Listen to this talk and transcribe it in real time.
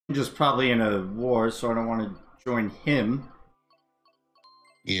Just probably in a war, so I don't want to join him.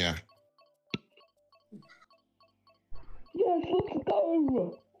 Yeah. Yes, let's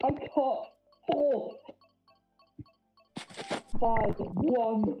go! I caught 4th by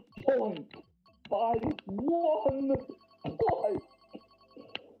 1 point. By 1 point.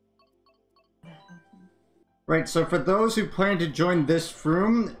 Right, so for those who plan to join this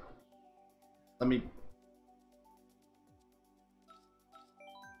Froom, let me...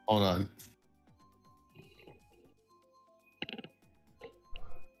 Hold on.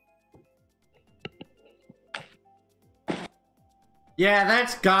 Yeah,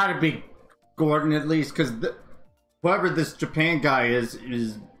 that's gotta be Gordon at least, because whoever this Japan guy is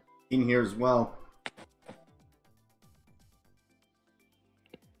in here as well.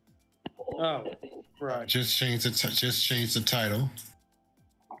 Oh, right. Just change the title.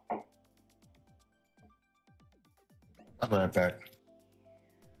 I'll be right back.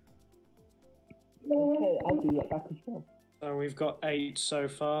 Okay, I'll do that back as well. So we've got 8 so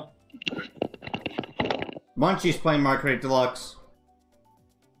far. Munchie's playing Mark Rate Deluxe.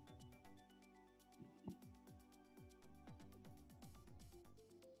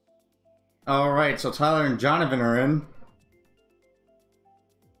 Alright, so Tyler and Jonathan are in.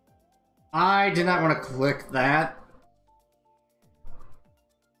 I did not want to click that.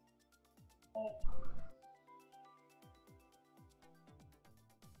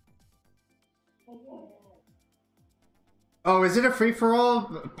 Oh, is it a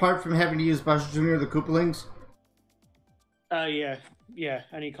free-for-all, apart from having to use Bowser Jr. or the Koopalings? Yeah. Yeah,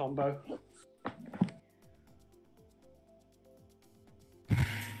 any combo.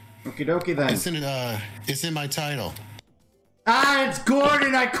 Okie dokie then. It's in my title. Ah, it's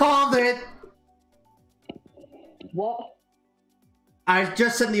Gordon! I called it! What? I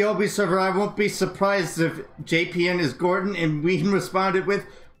just sent the OB server. I won't be surprised if JPN is Gordon, and we responded with,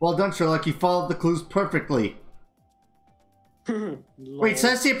 well done, Sherlock, you followed the clues perfectly. Wait,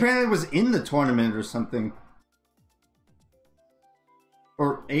 Sassy apparently was in the tournament or something.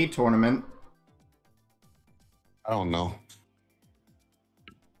 Or a tournament. I don't know.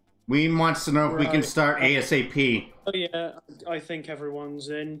 Ween wants to know if we can start ASAP. Oh yeah, I think everyone's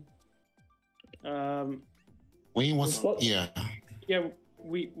in. Wayne was, yeah. Yeah,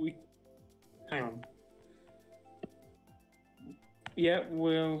 we hang on. Yeah,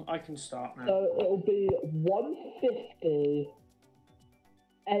 I can start now. So it'll be 150,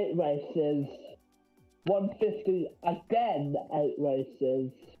 8 races, 150 again, 8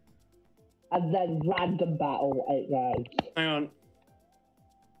 races, and then random battle, 8 rounds. Hang on.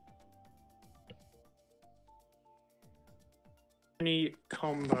 Any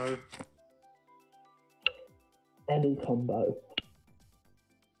combo. Any combo.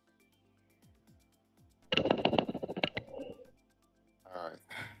 Alright.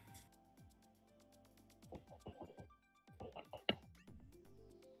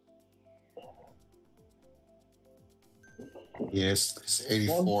 Yes, it's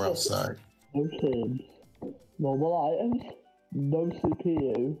 84 outside. No teams, normal items, no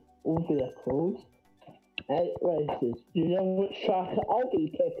CPU, or vehicles, 8 races. Do you know which track I'll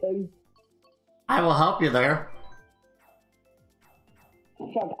be picking? I will help you there.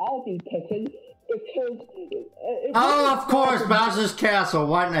 Track I'll be picking because... Oh, of course, Bowser's Castle.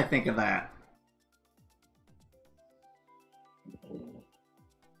 Why didn't I think of that?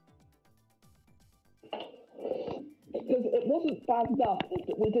 Because it wasn't bad enough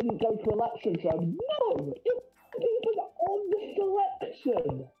that we didn't go to election zone. No! It wasn't even on the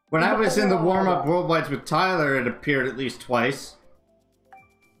selection! When I was in the warm-up worldwides with Tyler, it appeared at least twice.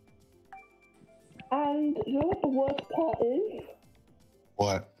 And you know what the worst part is?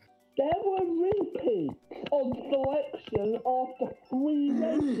 What? There were repeats on selection after 3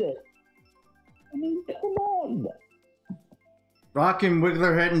 races. I mean, come on! Rockin'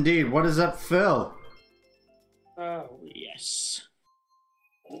 Wigglerhead indeed. What is up, Phil? Oh, yes.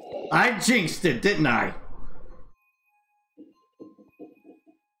 I jinxed it, didn't I?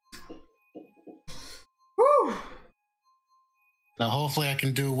 Whew. Now, hopefully I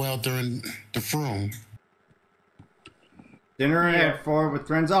can do well during the Froom. Dinner at 4 with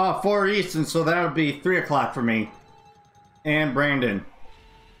friends. Oh, 4 Eastern, so that would be 3 o'clock for me. And Brandon.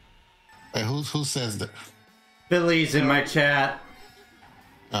 Hey, who says that? Billy's in my chat.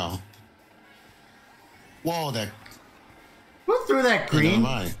 Oh. Whoa, that... Who threw that green? Never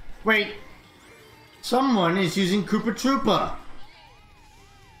mind. Wait. Someone is using Koopa Troopa.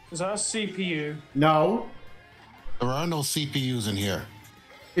 Is that a CPU? No. There are no CPUs in here.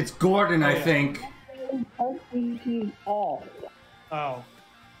 It's Gordon, I think. Off. Oh.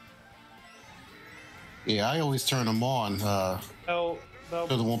 Yeah, I always turn them on. Well, they'll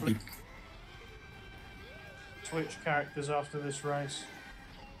So there won't be. switch characters after this race.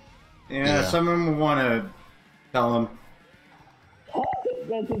 Yeah, someone will want to tell him. Target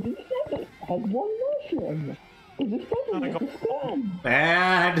Resident 7 has one motion. Is this doesn't get spam?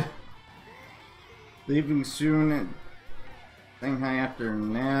 Bad. Leaving soon. Shanghai after a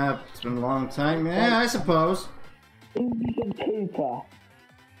nap. It's been a long time. Yeah, I suppose. Indian Cooper.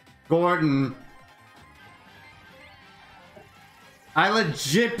 Gordon. I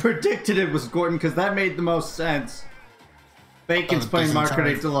legit predicted it was Gordon because that made the most sense. Bacon's playing Market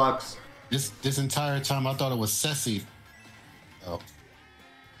 8 Deluxe. This entire time I thought it was Ceci. Oh.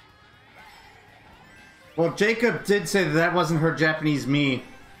 Well, Jacob did say that that wasn't her Japanese me.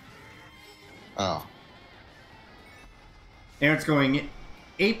 Oh. Aaron's going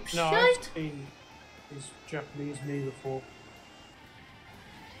ape No, shite? I've seen his Japanese me before.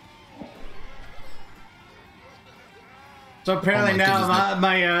 So apparently Oh my now goodness,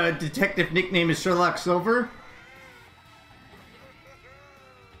 my detective nickname is Sherlock Silver.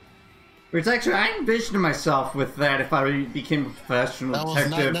 Which actually, I envisioned myself with that if I became a professional That was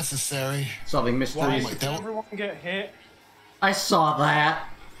detective not necessary. solving Why mysteries. my did God. everyone get hit? I saw that.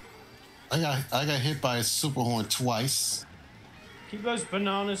 I got hit by a super horn twice. Keep those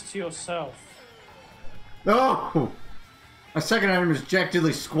bananas to yourself. Oh! My second item is Jack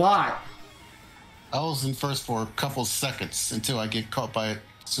Diddley Squat. I was in first for a couple seconds until I get caught by a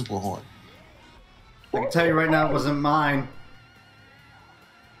super horn. I can tell you right now it wasn't mine.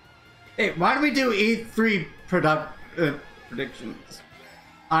 Hey, why do we do E3 predictions?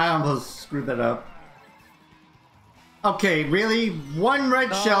 I almost screwed that up. Okay, really? One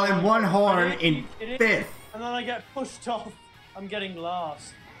red shell and one horn in fifth. And then I get pushed off. I'm getting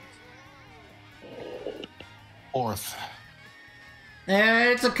last. Fourth.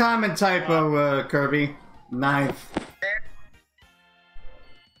 It's a common typo, Kirby. Ninth.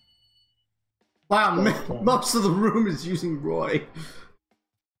 Wow, most of the room is using Roy.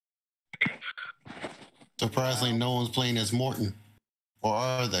 Surprisingly, no one's playing as Morton. Or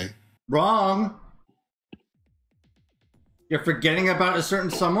are they? Wrong. You're forgetting about a certain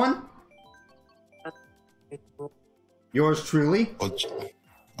someone? Yours truly?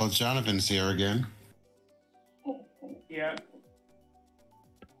 Oh, Jonathan's here again. Yeah.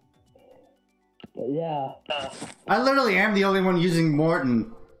 But yeah. I literally am the only one using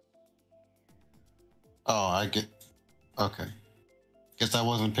Morton. Oh, I get. Okay. Guess I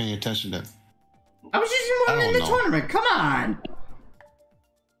wasn't paying attention to. I was using Morton in the tournament. Come on.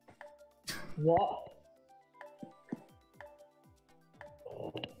 What?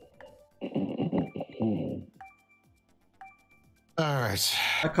 All right.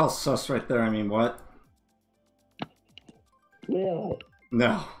 I call sus right there. I mean, what? Really?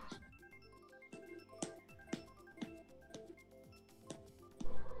 No.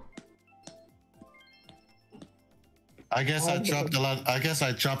 I guess I dropped a lot. I guess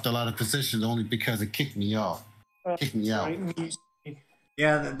I dropped a lot of positions only because it kicked me off. Kicked me out.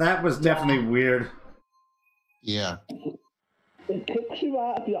 Yeah, that was definitely weird. Yeah. It kicks you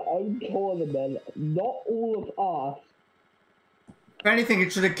out of your own tournament, not all of us. If anything,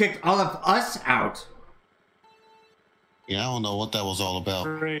 it should have kicked all of us out. Yeah, I don't know what that was all about.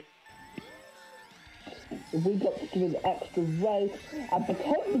 Great. We got to do an extra race, and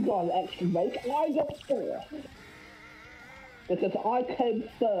because we got an extra race, I got fourth. Because I came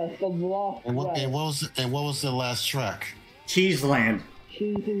first on the last race. And what was the last track? Cheeseland.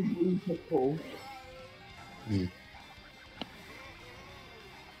 Choosing beautiful. Hmm.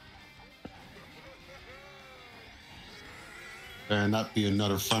 Better not be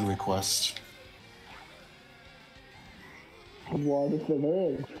another friend request. What if it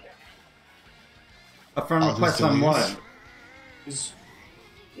is? A friend Oh, request this on is- what? Is-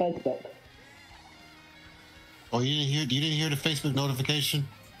 Facebook. Oh, you didn't hear the Facebook notification?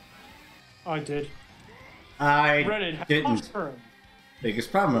 I did. I Reddit, didn't. mushroom.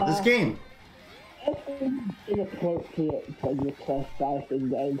 Biggest problem of this game. It's inappropriate for request in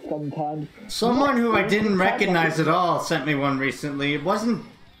games sometimes. Someone who I didn't recognize at all sent me one recently. It wasn't...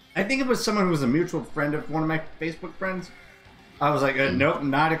 I think it was someone who was a mutual friend of one of my Facebook friends. I was like, nope,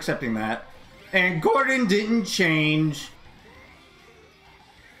 not accepting that. And Gordon didn't change.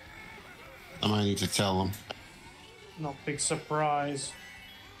 I might need to tell him. Not big surprise.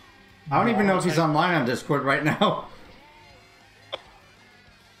 I don't even know if he's online on Discord right now.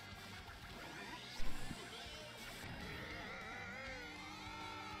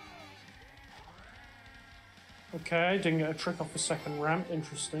 Okay, didn't get a trick off the second ramp.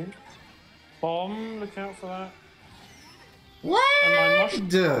 Interesting. Bomb, look out for that. And my mushroom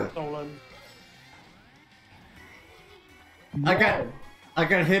What? stolen. I got... I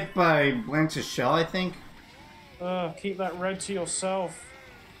got hit by Blanche's shell, I think. Keep that red to yourself.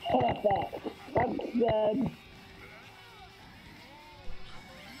 Perfect. Thanks, then.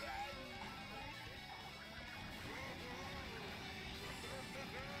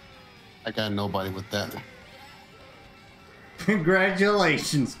 I got nobody with that.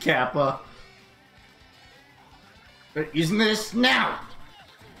 Congratulations, Kappa. But using this now.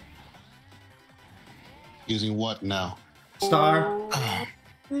 Using what now? Star. Oh.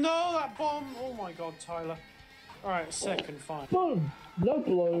 No, that bomb! Oh my god, Tyler. Alright, second, fine. Boom. No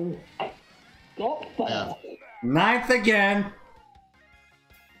blue. Got first. Yeah. Ninth again.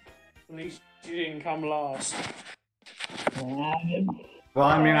 At least you didn't come last. Well,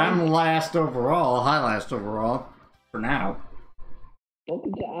 I mean, I'm last overall, high last overall, for now.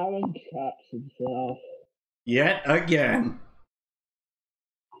 Welcome to Aaron traps himself. Yet again.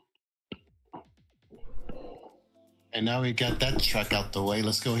 And now we got that track out the way.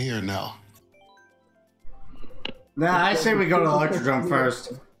 Let's go here now. Nah, I say we go to Electrodrome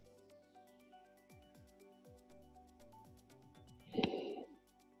first.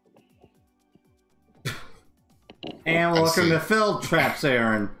 And welcome to Filled Traps,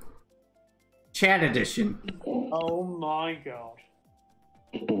 Aaron. Chat edition. Oh my god.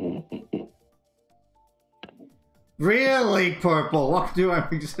 Really, Purple? What do I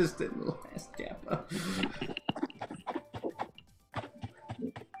exist in the last Kappa?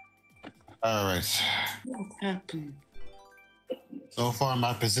 Alright. What happened? So far,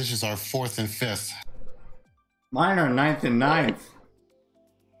 my positions are 4th and 5th. Mine are 9th and 9th.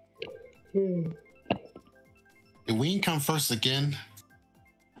 Did Ween come first again?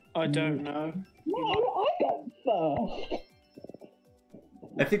 I don't know. No, I got first.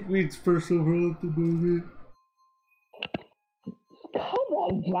 I think Weed's first overall at the moment. Come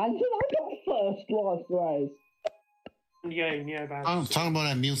on, Brandon, I got first last race. Yeah, man. I'm talking about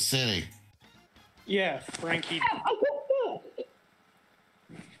that Mute City. Yeah, Frankie. I got first.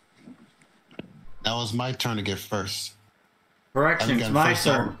 That was my turn to get first. Correction, it's my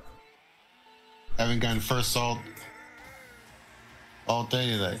turn. Haven't gotten first all day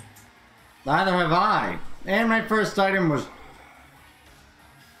today. Neither have I. And my first item was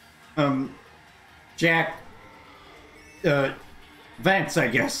Jack vents, I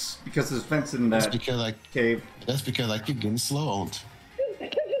guess, because there's vents in that cave. That's because I keep getting slowed.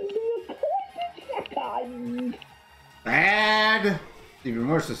 Bad. Even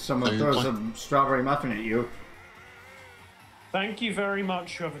worse if someone throws a strawberry muffin at you. Thank you very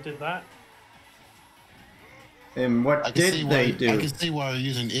much, whoever did that. And what did they do? I can see why you're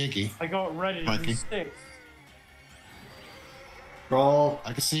using Iggy. I got ready in Frankie. 6th. Roll.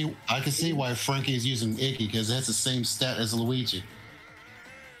 I can see why Frankie is using Iggy because it has the same stat as Luigi.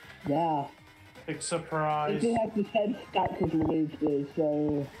 Yeah. Big surprise. It has the same stats as Luigi,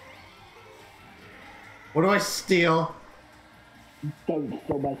 so What do I steal? don't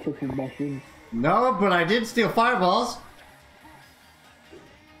steal my cooking machine. No, but I did steal fireballs.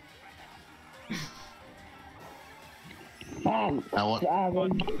 Bam! Now what?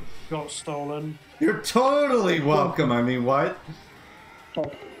 Aaron, Got stolen. You're totally welcome. I mean, what?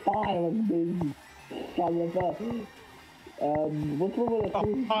 for firing me, son of a... what's wrong with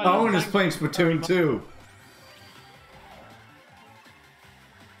the Owen is playing Splatoon 2.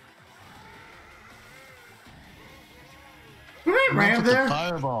 Who ran there?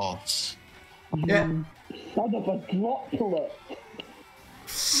 Fireballs. Yeah. Son of a droplet!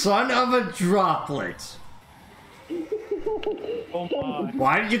 Son of a droplet. Oh my.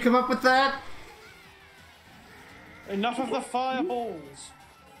 Why did you come up with that? Enough of the fireballs.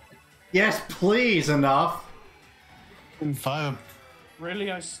 Yes, please, enough. Fire.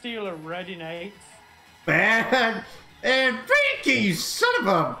 Really, I steal a red in 8th? Bad. And Frankie, you son of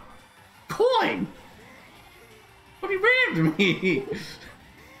a coin. What he ran to me?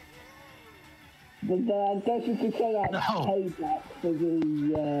 But I guess you could say that No. payback for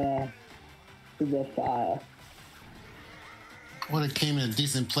the fire. Would have came in a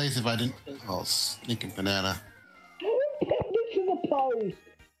decent place if I didn't. Oh, sneaking banana. Who kept me to the post?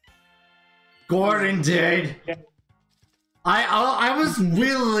 Gordon did. I was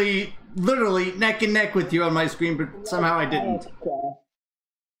really, literally neck and neck with you on my screen, but somehow I didn't.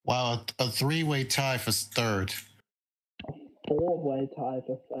 Wow, a three-way tie for third. Four-way tie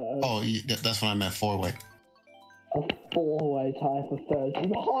for third. Oh, that's what I meant, four-way. A four-way tie for third.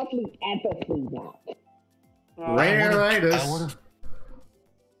 You hardly ever see that. Raritis.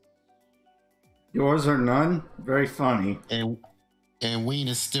 Yours are none? Very funny. And Ween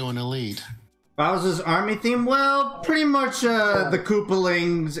is still in the lead.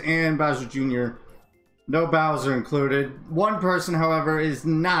 No Bowser included. One person, however, is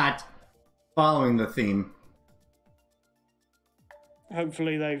not following the theme.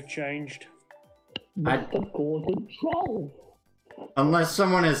 Hopefully they've changed. Mr. Gordon Troll. Unless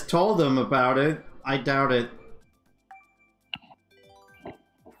someone has told them about it, I doubt it.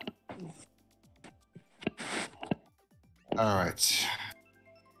 Alright.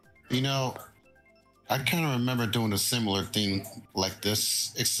 You know, I kind of remember doing a similar thing like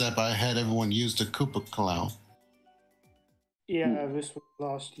this, except I had everyone use the Koopa Clown. Yeah, this was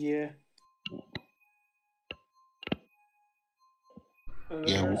last year.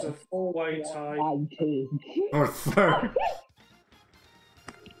 Yeah. There's a four-way tie. Or third.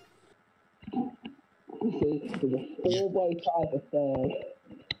 There's a four-way tie for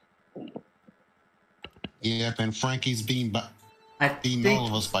third. Yep, and Frankie's beating all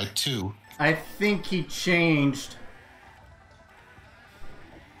of us by 2. I think he changed.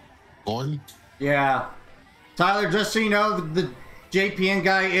 Gordon? Yeah. Tyler, just so you know, the JPN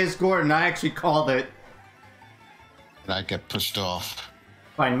guy is Gordon. I actually called it. And I get pushed off.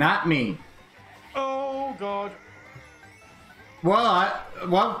 By not me. Oh, God.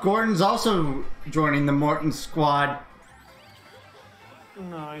 Well, Gordon's also joining the Morton squad.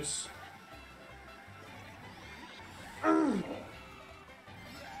 Nice.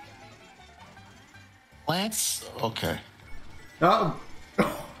 Lance? Okay. Oh.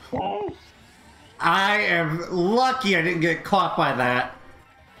 I am lucky I didn't get caught by that.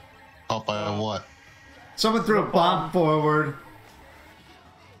 Caught by what? Someone threw a bomb forward.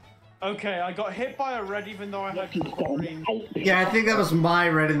 Okay, I got hit by a red even though I had green. Yeah, I think that was my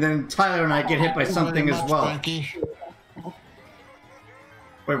red, and then Tyler and I get hit by something as well. Frankie.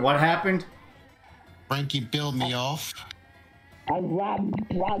 Wait, what happened? Frankie build me off. I ran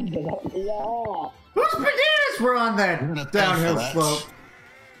up the wall. Whose bananas were on You're gonna that pay downhill for that. slope?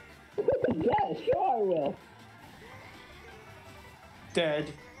 Yeah, sure I will.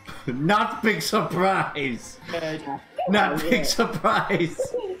 Dead. Not big surprise. Dead. Not big surprise.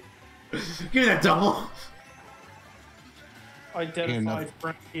 Give me that double. Identified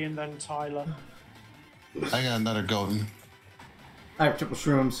Frankie and then Tyler. I got another golden. I have triple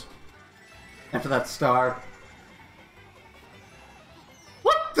shrooms. After that star.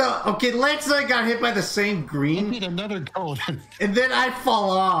 What the? Okay, Lance and I got hit by the same I green, need another golden. and then I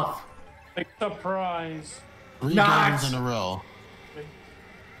fall off. Big surprise. 3 Not. goldens in a row.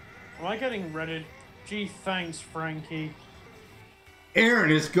 Am I getting redded? Gee, thanks, Frankie.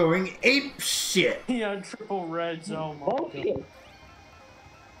 Aaron is going ape shit. Yeah, triple reds. Oh my god. Bullshit.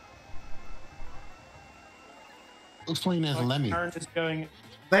 Looks playing as Lemmy. Aaron is going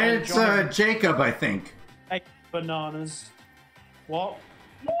That's Jacob, I think. 8 bananas. What?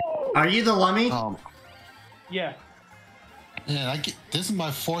 Are you the Lummy? Yeah. Yeah, this is my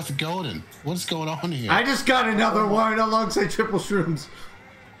 4th golden. What's going on here? I just got another one alongside triple shrooms.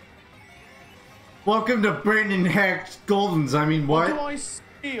 Welcome to Brandon Heck's Goldens. I mean, What do what? I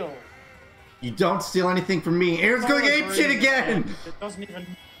steal? You don't steal anything from me. Aaron's going ape shit again. It doesn't even.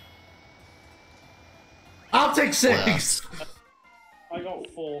 I'll take 6. I got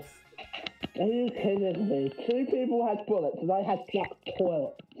 4th. Are you kidding me? 2 people had bullets and I had black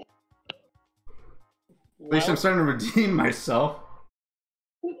toilet. At least I'm starting to redeem myself.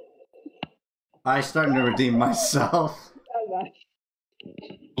 I'm starting to redeem myself.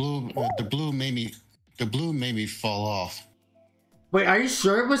 The blue made me fall off. Wait, are you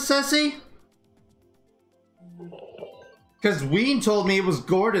sure it was Ceci? Because Ween told me it was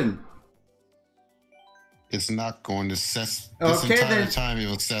Gordon. It's not going to Ceci. Okay, This entire then. time it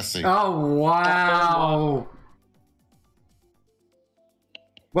was Ceci. Oh, wow.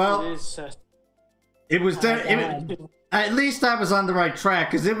 Well, It is Seth. it was... at least I was on the right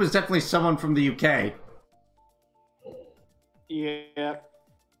track, because it was definitely someone from the UK. Yeah.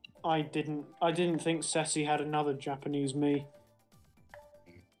 I didn't think Ceci had another Japanese me.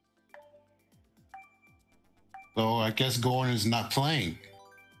 So I guess Gordon is not playing.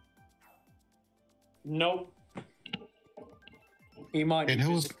 Nope. He might. And be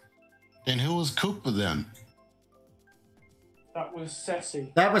who was Koopa then? That was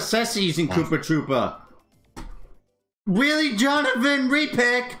Ceci. That was Ceci using Koopa Troopa. Really, Jonathan?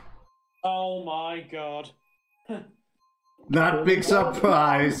 Repick? Oh my god. Not big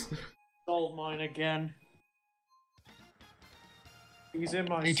surprise. Stole mine again. He's in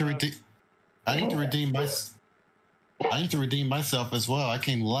my. I need to redeem myself as well. I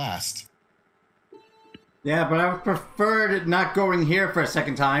came last. Yeah, but I would prefer it not going here for a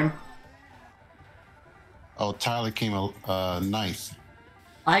second time. Oh, Tyler came 9th.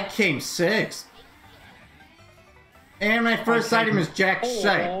 I came 6th. And my first item is Jack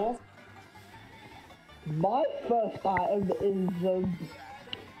Shite. My first item is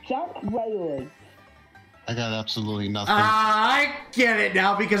Jack Railing. I got absolutely nothing. I get it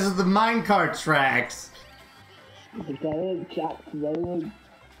now because of the minecart tracks. Okay, Jack Railing.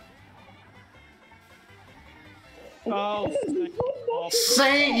 Oh,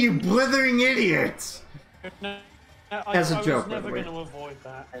 Saint, you blithering idiots! no, As a I joke, was by the never way. going to avoid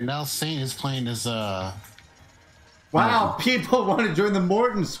that. And now Saint is playing as Wow, people want to join the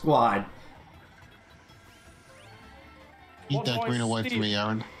Morton squad. eat What that do I green away see? from me,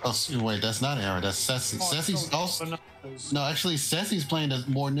 Aaron. Oh, wait, that's not Aaron. That's Ceci. Oh, Ceci's it's also. bananas. No, actually, Ceci's playing as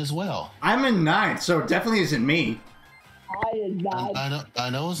Morton as well. I'm in 9th, so it definitely isn't me. I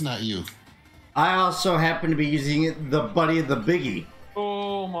know it's not you. I also happen to be using the buddy of the biggie.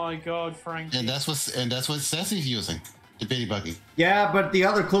 Oh my god, Frankie. And that's what Ceci's using. The bitty buggy. Yeah, but the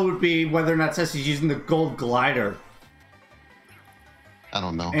other clue would be whether or not Ceci's using the gold glider I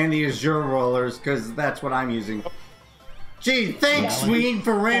don't know. and the azure rollers, because that's what I'm using. Gee, thanks, Ween,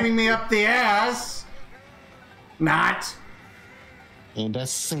 for ramming me up the ass. Not. And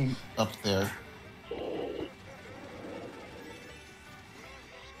that's Saint up there.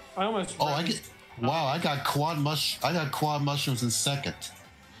 I almost Oh, I ran- get. Wow, I got quad mushrooms in second.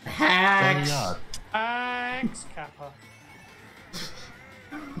 Hacks. God. Thanks, Kappa.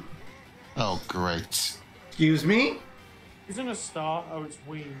 Oh, great. Excuse me? Isn't a star? Oh, it's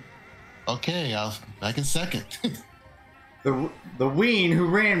Ween. Okay, I'll back in second. The Ween who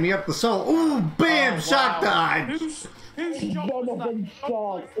ran me up the soul. Ooh, bam, Oh, shot wow. dodge. Whose shot was Jonathan that?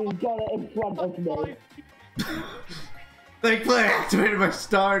 shot. He got it in front of me. Thankfully, I activated my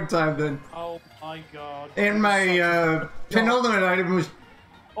star in time then. Oh my god. And my penultimate item was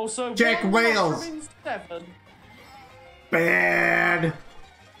Also, Jack one Wales. mushroom in 7. bad.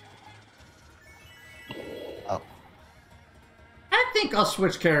 Oh, I think I'll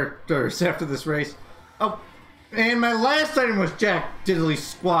switch characters after this race. Oh, and my last item was Jack Diddley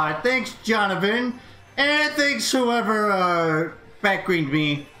Squad. Thanks, Jonathan. And thanks whoever backgreened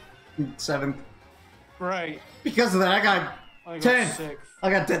me in 7th. Great. Because of that, I got I got 10th. 6th. I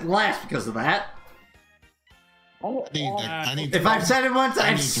got dead last because of that. I need If I've said it once, I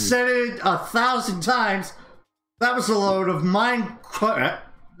I've need to- said it 1,000 times. That was a load of Minecraft.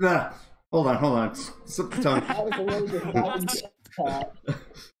 Hold on. Slip the tongue. That was a load of Minecraft.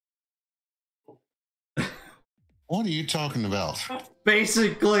 What are you talking about?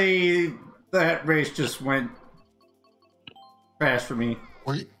 Basically, that race just went crash for me.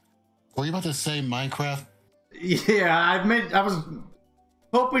 Were you about to say Minecraft? Yeah, I was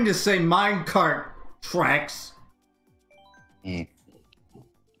hoping to say minecart tracks.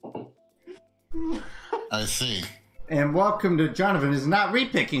 I see. And welcome to Jonathan is not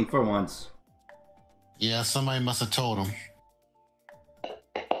repicking for once. Yeah, somebody must have told him.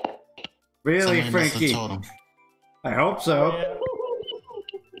 Really, Somebody must Frankie? have told him. I hope so. Yeah.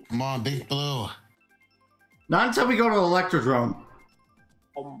 Come on, Big Blue. Not until we go to Electrodrome.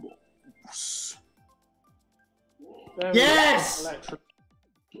 There we Yes! go. Electric.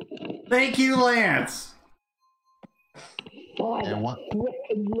 Thank you, Lance. And what?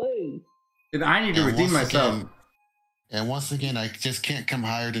 Frickin' Lou. And I need to And redeem once myself. again- and once again, I just can't come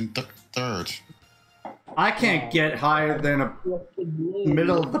higher than third. I can't get higher than a Frickin' Lou.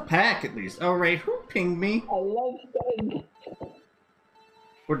 middle of the pack at least. Oh, right, who pinged me? I love saying,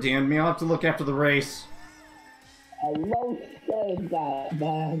 Or DM'd me. I'll have to look after the race. I love saying that,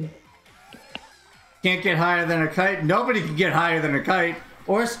 man. Can't get higher than a kite. Nobody can get higher than a kite.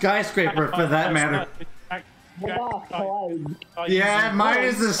 Or a skyscraper, for that matter. What are claims? Yeah, mine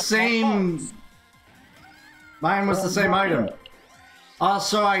is the same. Mine was the same item.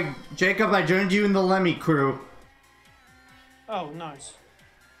 Also, Jacob, I joined you in the Lemmy crew. Oh, nice.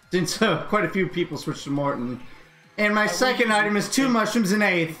 Since quite a few people switched to Morton. And my will second use item it. is 2 mushrooms in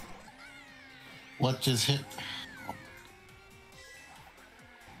 8th. What just hit?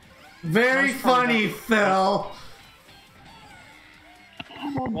 Very Nice try, funny, Jack. Phil.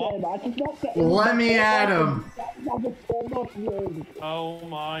 Come on, babe, I just not get Let me at him. Another 4 mushrooms. Oh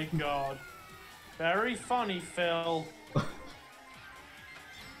my god. Very funny, Phil.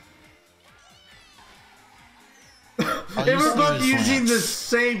 Are They you were both serious, using the Lance?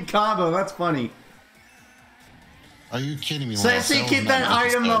 same combo. That's funny. Are you kidding me, Lance? Sassy, was keep not that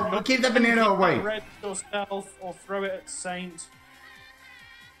item necessary. up. Keep that banana away. Red yourself or throw it at Saint.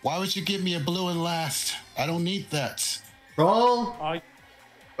 Why would you give me a blue and last? I don't need that. Roll. I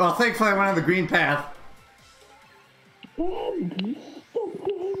Well, thankfully I went on the green path. Damn, you stop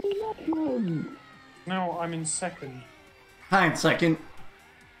giving me mushrooms. no, I'm in second. Hi, in second.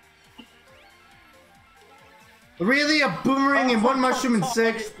 Really? A boomerang and 1 mushroom in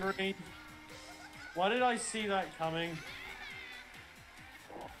 6th? Green. Why did I see that coming?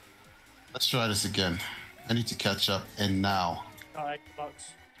 Let's try this again. I need to catch up, and now. $8.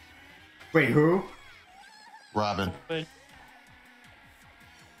 Wait, who? Robin. But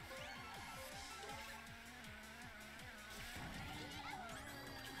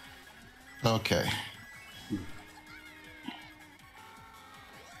Okay.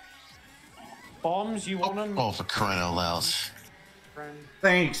 bombs, you want them? Oh, for crying out loud. Friend.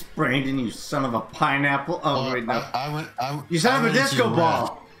 Thanks, Brandon, you son of a pineapple. Oh, wait, no. You son I of a went into disco your ball.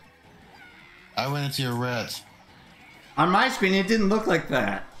 red. I went into your red. On my screen, it didn't look like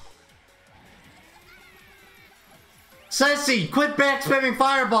that. Ceci, quit back spamming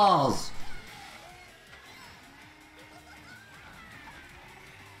fireballs!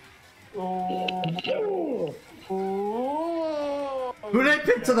 Oh. Oh. Who did I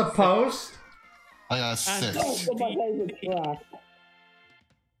pick to the post? I got 6. Oh, my favorite track.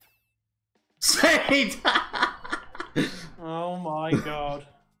 Saint! Oh my god.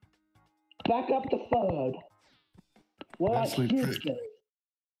 Back up to third. Well, I Actually, should pretty- say.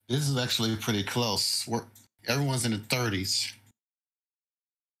 This is actually pretty close. Everyone's in the 30s.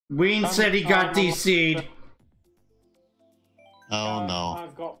 Ween said he got DC'd. Oh no.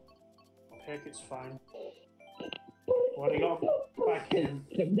 I've got a pick, it's fine. What do you got back in?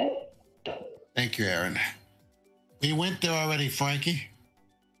 Thank you, Aaron. We went there already, Frankie.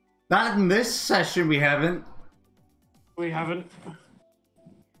 Not in this session, we haven't. We haven't.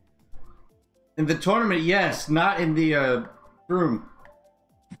 In the tournament, yes. Not in the room.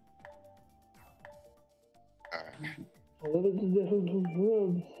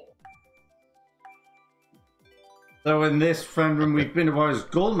 So in this friend room, we've been to ours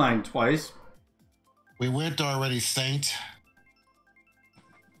gold mine twice. We went already, Saint.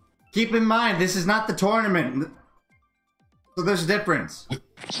 Keep in mind, this is not the tournament. So there's a difference.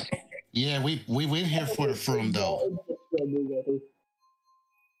 Yeah, we went here for the Froom, though.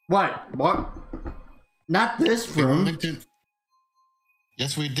 What? What? Not this room.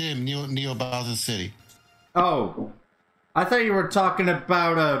 Yes, we did. Neo Bowser City. Oh. I thought you were talking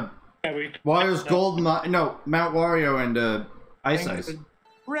about Wario's gold mine. No, Mount Wario and Ice Ice.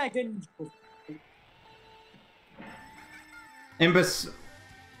 Dragon.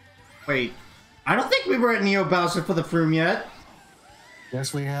 Wait. I don't think we were at Neo Bowser for the Froom yet.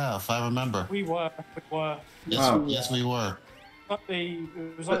 Yes, we have. I remember. We were. Yes, Oh. yes, we were.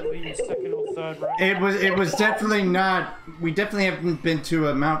 It was like the second or third round. It was definitely not. We definitely haven't been to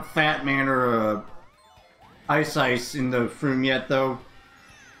a Mount Fat Man or a Ice Ice in the Froom yet, though.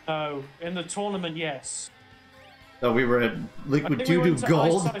 No, in the tournament, yes. So we were at Liquid Doo-Doo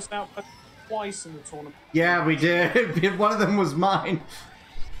Gold. Ice Ice now twice in the tournament. Yeah, we did. One of them was mine.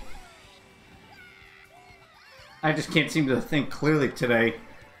 I just can't seem to think clearly today.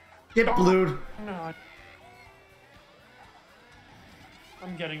 Get blued. No,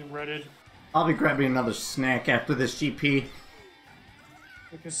 I'm getting redded. I'll be grabbing another snack after this GP.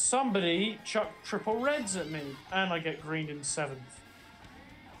 Because somebody chucked triple reds at me, and I get greened in 7th.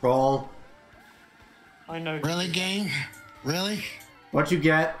 Roll. I know. Really, game? Really? What'd you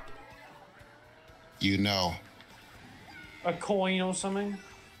get? You know. A coin or something?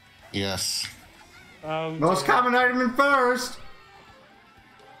 Yes. Oh, Most dear. common item in first.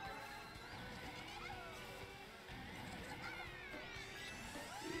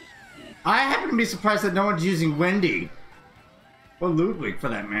 I happen to be surprised that no one's using Wendy. Or Ludwig, for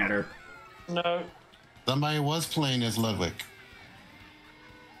that matter. No, Somebody was playing as Ludwig.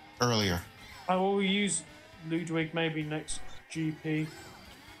 Earlier. I will use Ludwig maybe next GP.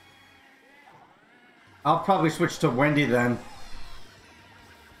 I'll probably switch to Wendy then.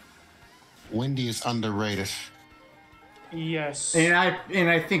 Wendy is underrated. Yes. And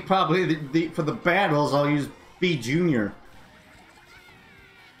I think probably for the battles I'll use B Junior.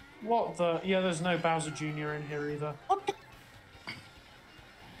 What the? Yeah, there's no Bowser Jr. in here either.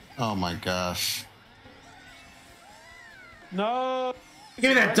 Oh my gosh. No! Give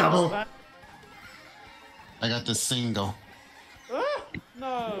me that double. I got the single. Ah!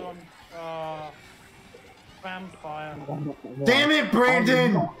 No, I'm vampire. Damn it,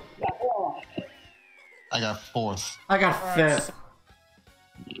 Brandon! I got 4th. I got Alright, 5th.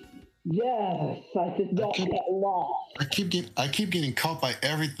 Yes, I did not get lost. I keep getting caught by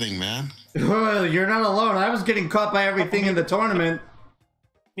everything, man. Well, you're not alone. I was getting caught by everything in the tournament.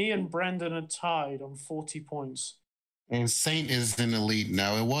 Me and Brandon are tied on 40 points. And Saint is in the lead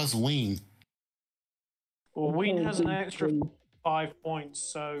now. It was Ween. Well, Ween has an extra 5 points,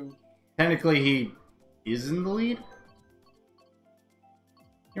 so Technically, he is in the lead.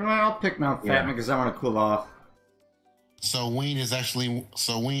 You know what? I'll pick Mount Fatman because I want to cool off. So Ween is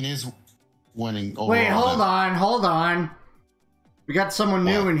winning overall. Wait, hold on. We got someone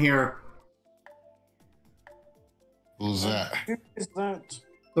new in here. Who's that? Who is that?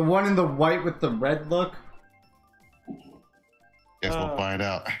 The one in the white with the red look. Guess we'll find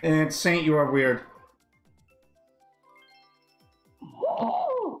out. And Saint, you are weird.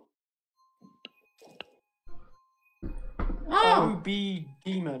 Oh, Oh! OB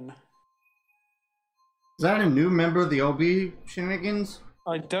Demon. Is that a new member of the OB shenanigans?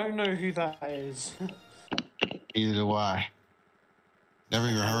 I don't know who that is. Neither do I. Never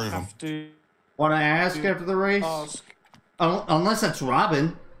even heard of him. Have to Want to ask after the race? ask. Unless that's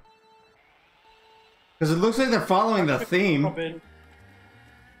Robin. Because it looks like they're following the theme. Robin.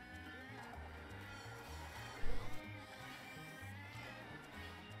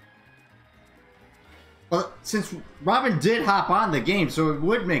 Well, since Robin did hop on the game, so it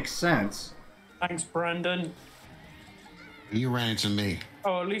would make sense. Thanks, Brandon. You ran into me.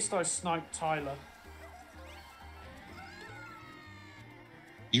 Oh, at least I sniped Tyler.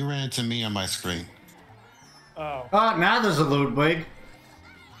 You ran into me on my screen. Oh. Oh, now there's a Ludwig.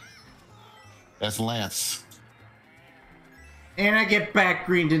 That's Lance. And I get back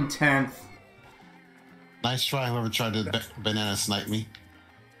greened in 10th. Nice try, whoever tried to banana snipe me.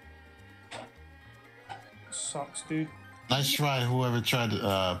 Sucks, dude. Nice try, whoever tried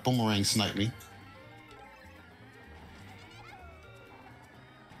to boomerang snipe me.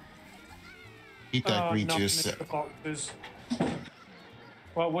 Keep that green to nothing yourself. in the boxes.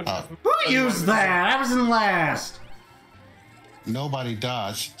 Well, it wouldn't have Who used that? I was in last. Nobody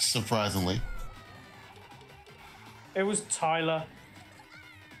dodged, surprisingly. It was Tyler.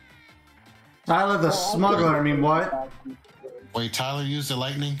 Tyler the smuggler, I mean, what? Wait, Tyler used the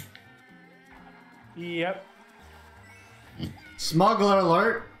lightning? Yep. Smuggler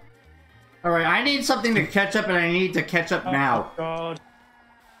alert. Alright, I need something to catch up, and I need to catch up now. Oh, God.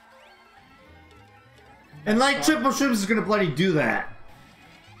 And like Triple Shrooms is gonna bloody do that.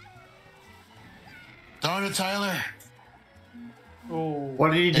 Darn it, Tyler! Oh.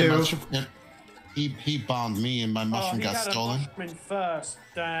 What did he do? He bombed me and my mushroom he got had a stolen. mushroom in first.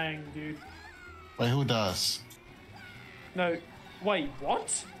 Dang, dude. Wait, who does? No. Wait,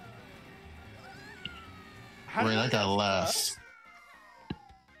 what? How Wait, did I got get last.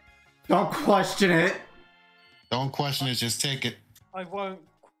 Don't question it. Don't question it, just take it. I won't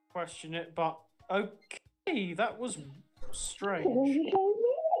question it, but okay, that was strange.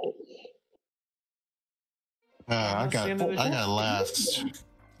 I That's the end of the got last.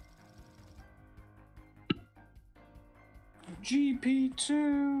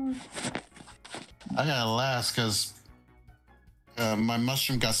 GP2. I got last because my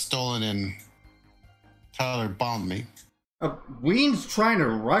mushroom got stolen and Tyler bombed me. Ween's trying to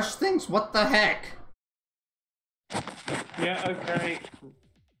rush things? What the heck? Yeah, okay.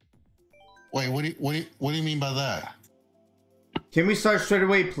 Wait, what do you mean by that? Can we start straight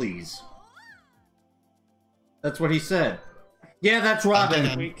away, please? That's what he said. Yeah, that's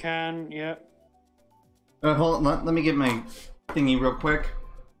Robin. We can, yeah. Hold on, let me get my thingy real quick.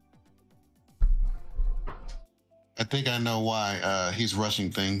 I think I know why he's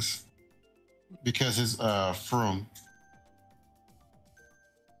rushing things. Because his Froom.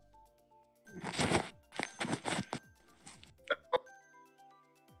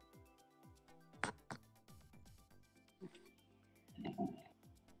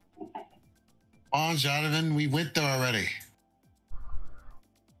 On, Jonathan, we went there already.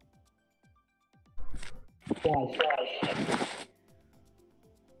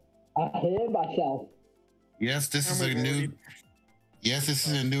 I hear myself. Yes, this is a new. Yes, this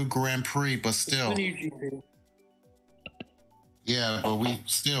is a new Grand Prix, but still. Yeah, but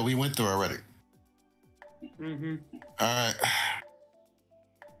we went through already. Mm-hmm. All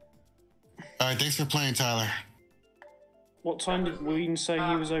right, thanks for playing, Tyler. What time did Ween say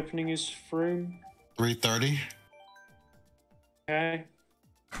he was opening his Froom? 3:30. Okay.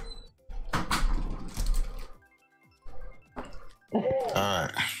 All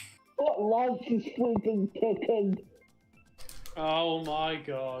right. What loves is sleeping chicken? Oh my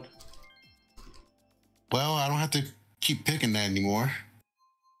God. Well, I don't have to keep picking that anymore.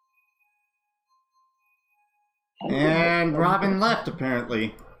 And Robin left,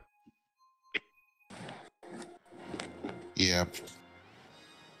 apparently. Yep.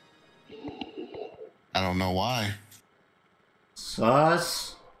 I don't know why.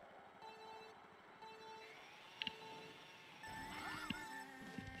 Sus.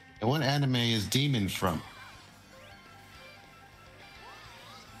 And what anime is Demon from?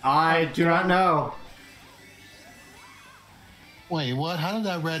 I do not know. Wait, what? How did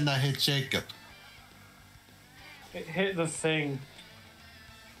that red not hit Jacob? It hit the thing.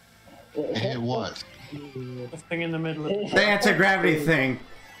 It hit what? The thing in the middle of The anti-gravity thing.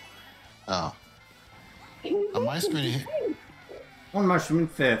 Oh. On my screen, it hit. One mushroom in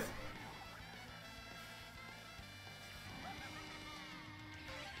 5th.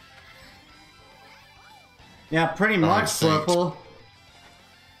 Yeah, pretty much, Saint. Purple.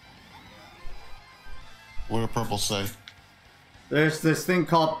 What did Purple say? There's this thing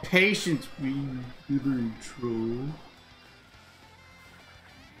called patience control.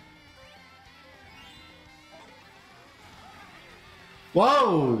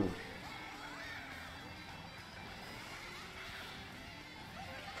 Whoa!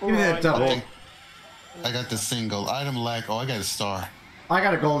 Give me that double. I got the single. Item lag. Oh, I got a star. I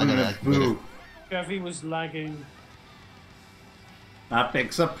got a golden I gotta activate boo. it. Chevy was lagging. Not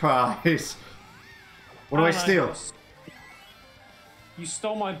big surprise. What do I steal? You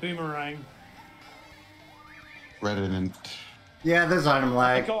stole my boomerang. Reddit. Yeah, there's item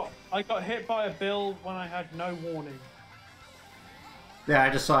lag. I got hit by a bill when I had no warning. Yeah, I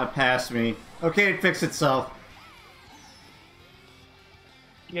just saw it pass me. Okay, it fixed itself.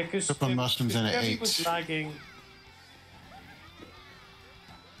 Yeah, because Triple mushrooms and an Chevy 8. was lagging.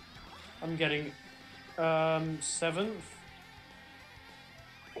 I'm getting 7th.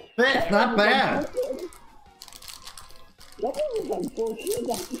 5th, not bad. That was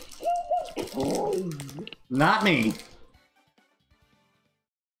unfortunate. Not me.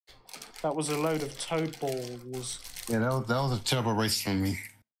 That was a load of toad balls. Yeah, that was a terrible race for me.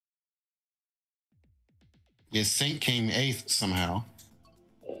 Yeah, Saint came 8th somehow.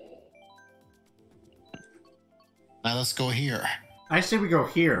 Now let's go here. I say we go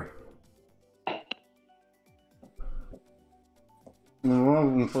here.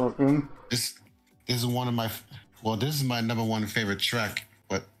 This is one of my, well, this is my #1 favorite track,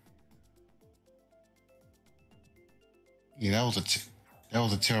 but yeah, that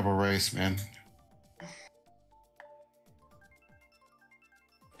was a terrible race, man.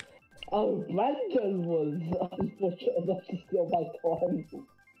 Oh, Brandon was unfortunate enough to steal my time.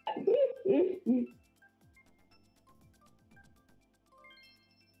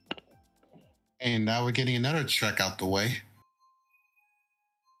 And now we're getting another track out the way.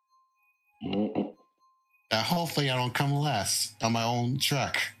 Now hopefully I don't come last on my own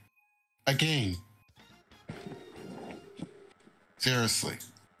track. Again. Seriously.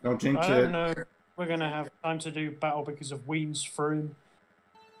 Don't jinx I don't it. know. We're gonna have time to do battle because of Ween's Froom.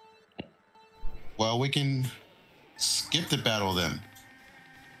 Well, we can skip the battle then.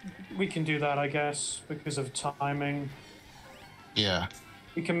 We can do that, I guess, because of timing. Yeah.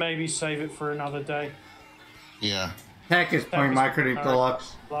 We can maybe save it for another day. Yeah. Tech is playing Micro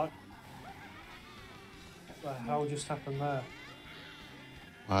Deluxe. What the hell just happened there?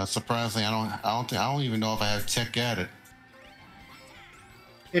 Surprisingly, I don't even know if I have tech at it.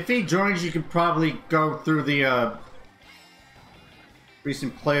 If he joins, you could probably go through the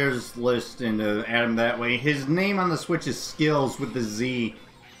recent players list and add him that way. His name on the Switch is Skills with the Z.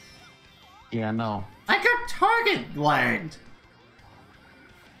 Yeah, I know. I got target lagged.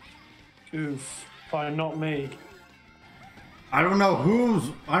 Oof. But not me. I don't know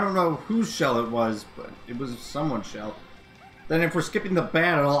whose shell it was, but it was someone's shell. Then if we're skipping the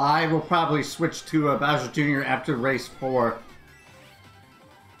battle, I will probably switch to Bowser Jr. after race 4.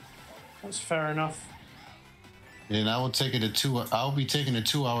 That's fair enough. And I will take it I'll be taking a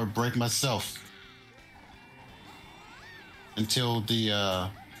 2-hour break myself. Until the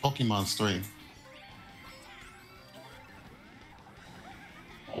Pokemon stream.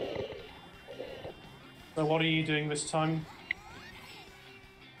 So what are you doing this time?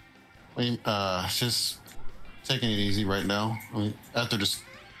 Just taking it easy right now. I mean, after this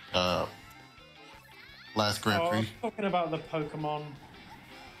last Grand Oh, Prix. I'm talking about the Pokemon.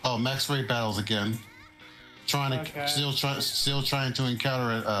 Oh, max rate battles again. Still trying to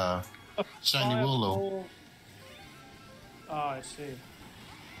encounter Shiny Wooloo. Fireball. Oh, I see.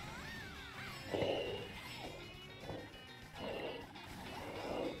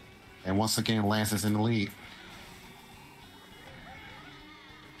 And once again, Lance is in the lead.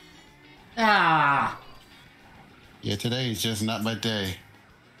 Ah! Yeah, today is just not my day.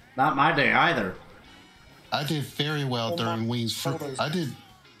 Not my day either. I did very well during Ween's Froom.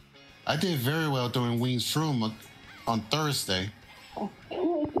 I did very well during Ween's Froom on Thursday.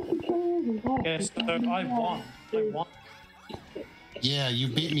 Yes, so I won. Yeah, you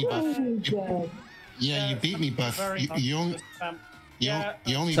beat me by. You beat me by.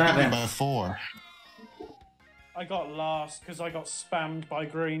 You only beat me by 4. I got last because I got spammed by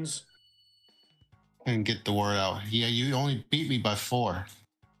greens. And get the word out. Yeah, you only beat me by 4.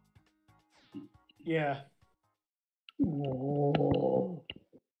 Yeah. Oh.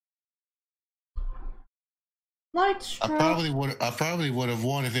 Light I strike. probably would have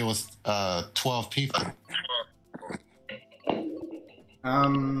won if it was 12 people.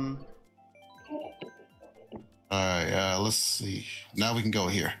 Alright, let's see. Now we can go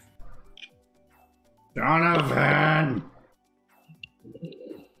here. Donovan.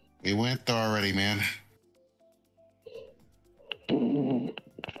 We went there already, man.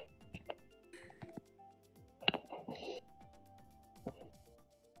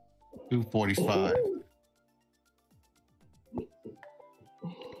 $245.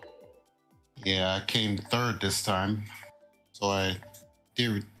 Yeah, I came third this time, so I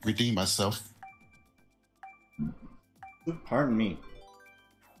did redeem myself. Pardon me.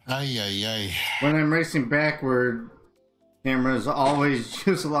 Ay, ay, ay. When I'm racing backward, cameras always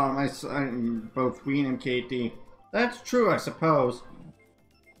use a lot of my side in both Wii and MK8D. That's true, I suppose.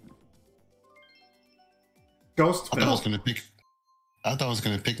 Ghost I thought film. it was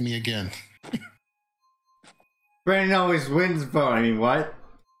gonna pick me again. Brandon always wins, but I mean, what?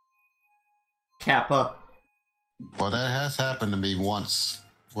 Kappa. Well, that has happened to me once,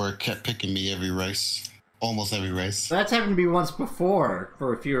 where it kept picking me every race. Almost every race. That's happened to me once before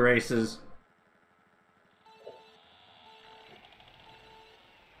for a few races.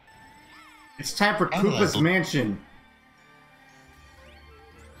 It's time for Koopa's Mansion.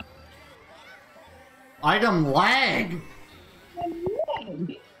 Item lag.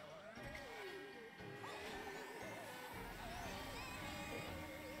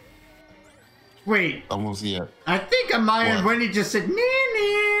 Wait. Almost, yeah. I think I might have when he just said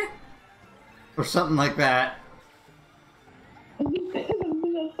nee. Or something like that.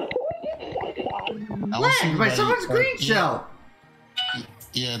 Lag by someone's green shell.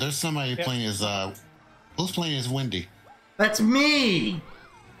 Yeah, there's somebody playing as who's playing as Wendy? That's me.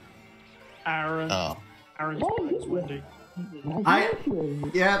 Aaron. Oh. Aaron's playing as Wendy.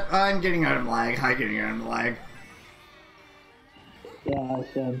 Yeah, I'm getting item lag. Hi, getting item lag. Yeah,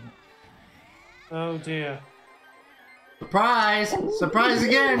 Sam. Oh dear. Surprise! Surprise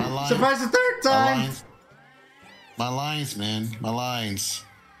again! Surprise the third time! My lines, man. My lines.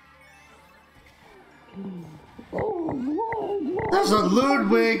 There's a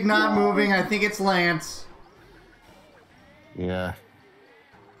Ludwig not moving. I think it's Lance. Yeah.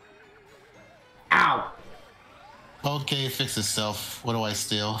 Ow! Okay, fix itself. What do I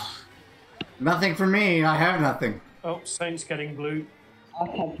steal? Nothing for me. I have nothing. Oh, Saint's getting blue. I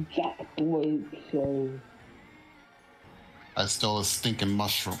have Jack Blue, so... I stole a stinking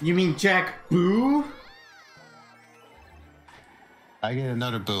mushroom. You mean Jack Boo? I get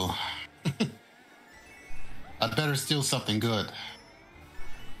another boo. I better steal something good.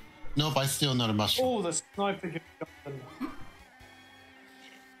 Nope, I steal another mushroom. Oh, the sniper gets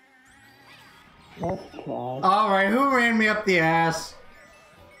Alright, who ran me up the ass?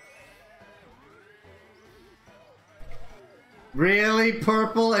 Really?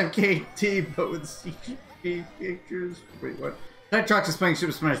 Purple MK8D, but with CG pictures? Wait, what? That truck's is playing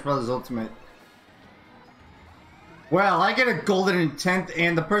Super Smash Bros. Ultimate. Well, I get a golden in 10th,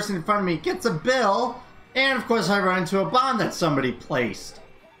 and the person in front of me gets a bill, and of course I run into a bomb that somebody placed.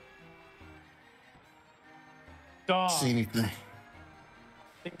 Dog. See anything?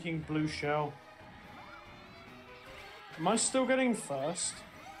 Thinking blue shell. Am I still getting first?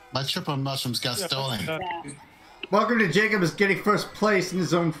 My triple mushrooms got stolen. Welcome to Jacob is getting first place in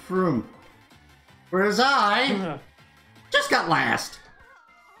his own Froom. Whereas I just got last.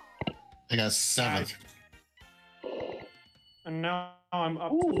 I got 7. And now I'm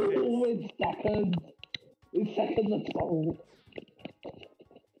up to Ooh, it's second. It's second as well.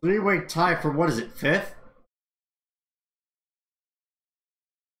 Three-way tie for what is it, 5th?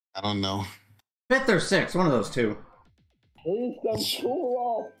 I don't know. 5th or 6th, one of those two. He's the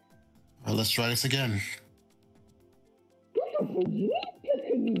cool. Well, let's try this again.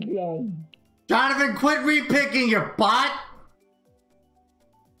 Jonathan, quit repicking your bot!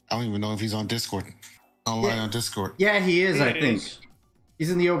 I don't even know if he's on Discord. Online on Discord. Yeah, he is, I think.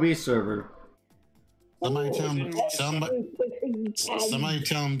 He's in the OB server. Somebody tell him. Somebody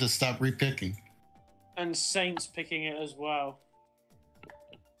tell him to stop repicking. And Saint's picking it as well.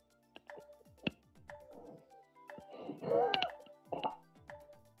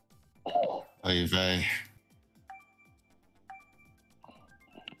 Oy vey.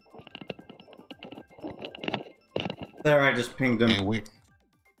 There, I just pinged him. Man,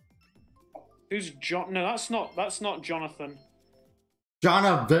 Who's John? No, that's not Jonathan.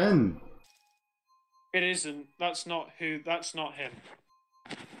 Jonathan. It isn't. That's not him.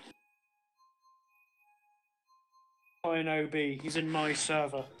 Not in OB. He's in my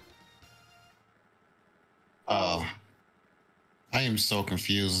server. Oh. I am so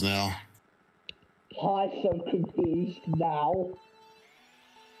confused now. I'm so confused now.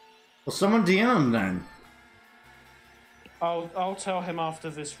 Well, someone DM him then. I'll tell him after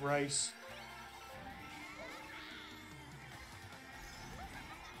this race.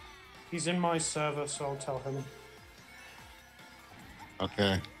 He's in my server, so I'll tell him.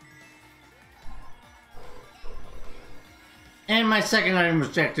 Okay. And my second item was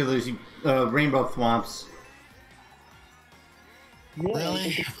Jack Delusion, Rainbow Thwomps. Yeah,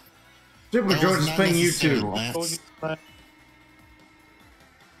 Really? Super That George was is not playing necessary, YouTube. Lance.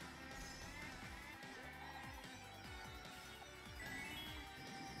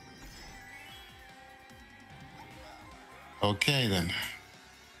 Okay then.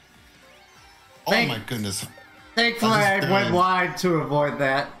 Oh Thank- my goodness. Thankfully, I I just went barely- wide to avoid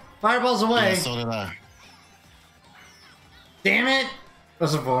that. Fireballs away! Yeah, so did I. Damn it!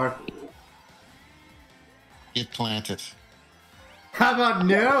 That's a 4. Get planted. How about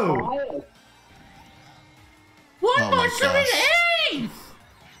no? One Oh my mushroom gosh. and 8!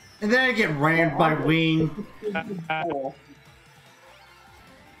 And then I get rammed by Wing. Come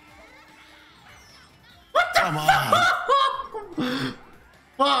on.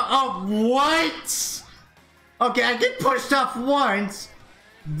 What? Okay, I get pushed off once.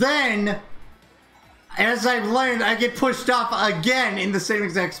 Then, as I've learned, I get pushed off again in the same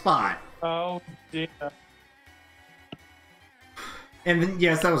exact spot. Oh dear. And then,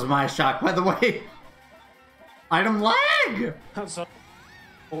 yes, that was my shock, by the way. Item lag! That's a...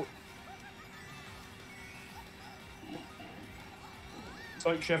 oh. It's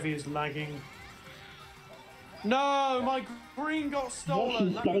like Chevy is lagging. No, my green got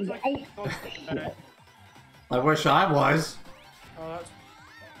stolen. That means I got... I wish I was. Oh, that's...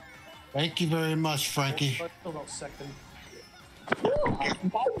 Thank you very much, Frankie. I still got second. That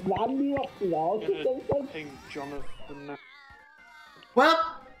ran me up the wall. Ping Jonathan now. Well,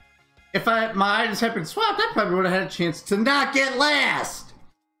 if my items had been swapped, I probably would have had a chance to not get last.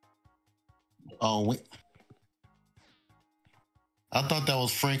 Oh, I thought that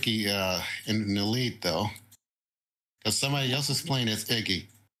was Frankie in the lead, though. Because somebody else is playing as Iggy.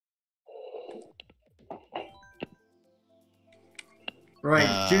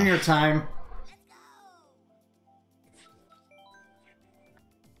 Right, junior time.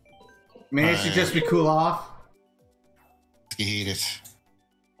 May I suggest we cool off? He hate it.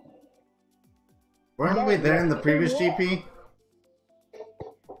 Weren't we there in the previous GP?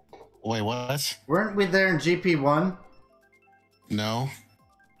 Wait, what? Weren't we there in GP1? No.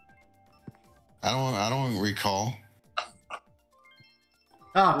 I don't recall.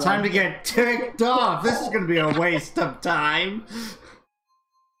 Oh, time to get ticked off. This is going to be a waste of time.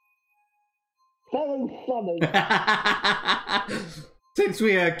 Very funny. Since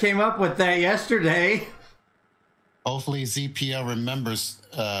we came up with that yesterday. Hopefully ZPL remembers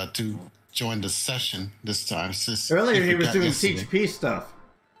to join the session this time. Since Earlier he was forgot doing yesterday. THP stuff.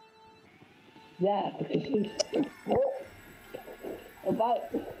 Yeah, because he's... About...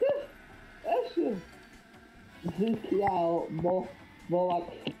 That's ZPL, more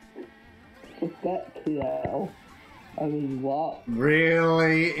like... Forget PL. I mean, what?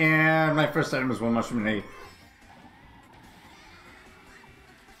 Really? And my first item was 1 mushroom and 8.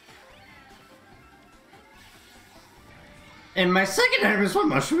 And my second item is 1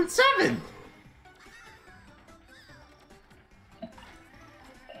 mushroom and 7.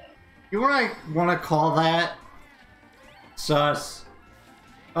 You want to call that? Sus.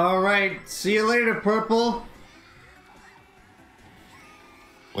 Alright, see you later, Purple.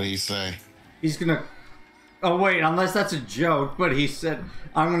 What do you say? He's gonna... Oh wait, unless that's a joke, but he said,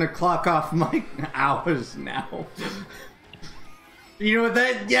 I'm gonna clock off my hours now. You know what,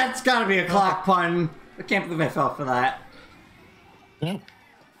 that's gotta be a clock pun. I can't believe I fell for that. Yep.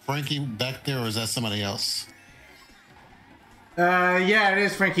 Frankie back there, or is that somebody else? Yeah, it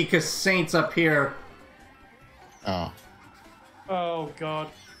is Frankie, because Saint's up here. Oh. Oh god.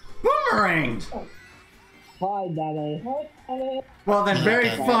 Boomeranged! Hi, Danny. Hi, Danny. Well then, very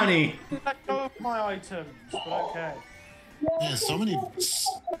Yeah. funny. Let go of my items, but okay. Yeah, so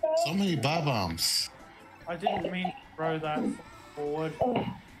many bob-ombs. I didn't mean to throw that forward.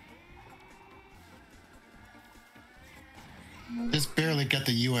 Just barely got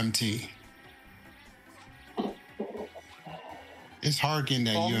the UMT. It's hard getting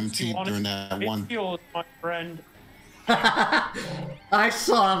that UMT during that one. It's yours, my friend. I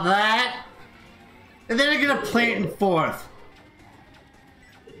saw that. And then I get a plant in 4th.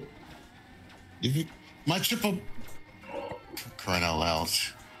 My triple. Crying out loud.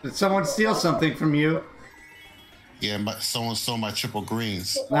 Did someone steal something from you? Yeah, someone stole my triple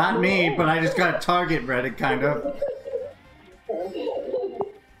greens. Not me, but I just got a target ready, kind of.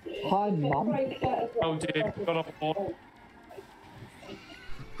 time, mum. Oh dear, got off board.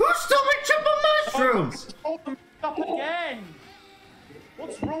 Who stole my triple mushrooms? Oh, I'm up again!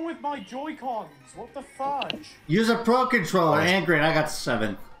 What's wrong with my Joy-Cons? What the fudge? Use a Pro controller, and great, I got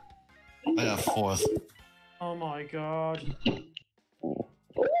 7. I got 4th. Oh my god.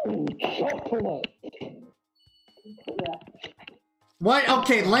 Ooh, chocolate. What?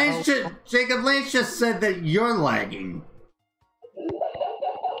 Okay, Jacob Lance just said that you're lagging.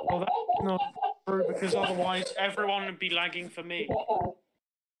 Well, that's not true because otherwise everyone would be lagging for me.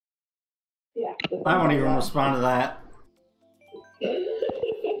 I won't even respond to that.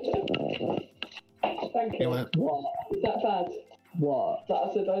 Thank you. What? Is that bad? What?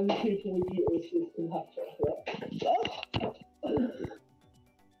 That said only people with uteruses can have chocolate.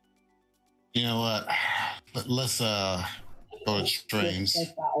 You know what? Let's go to streams.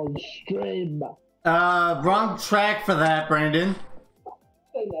 That on stream. Wrong track for that, Brandon.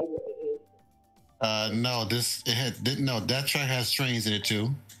 They know what it is. No, that track has trains in it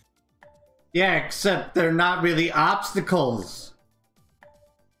too. Yeah, except they're not really obstacles.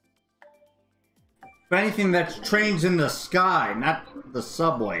 If anything, that's trains in the sky, not the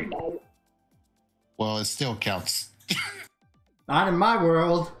subway. Well, it still counts. Not in my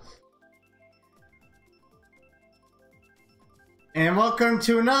world. And welcome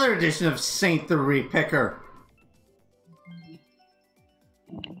to another edition of Saint the Repicker.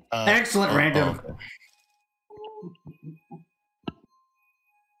 Excellent, random.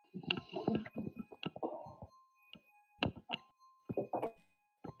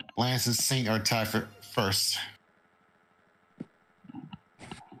 Lance and Saint are tied for first.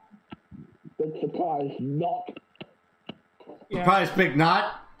 Big surprise, not. Yeah. Surprise, Big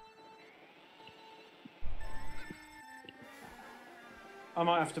Knot. I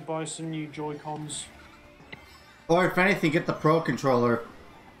might have to buy some new Joy-Cons. Or if anything, get the Pro controller.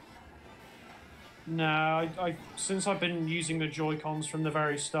 No, I since I've been using the Joy-Cons from the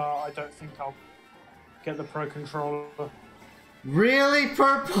very start, I don't think I'll get the Pro controller. Really,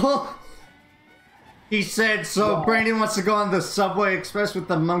 Purple? He said, so Wow. Brandon wants to go on the Subway Express with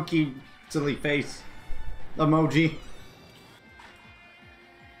the monkey silly face emoji.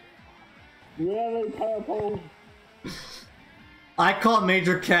 Really, Purple? I caught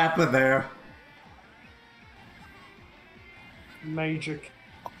Major Kappa there. Major.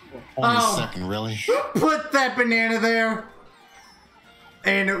 Only Oh. second, really? Put that banana there.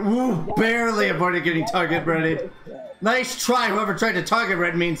 And ooh, barely avoided getting target ready. Nice try, whoever tried to target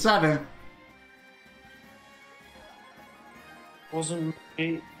red mean 7. Wasn't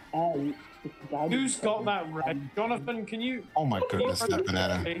me. Who's got that red? Jonathan, can you... Oh my goodness, that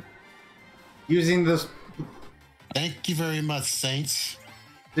banana. Using this. Thank you very much, Saints.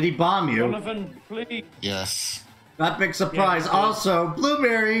 Did he bomb you? Jonathan, please. Yes. Not big surprise. Yeah, Also,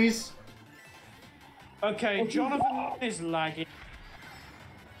 blueberries. Okay, Jonathan is lagging.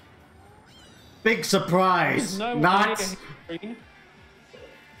 Big surprise. There's no Not. way green.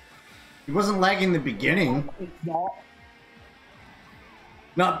 He wasn't lagging in the beginning. It's not.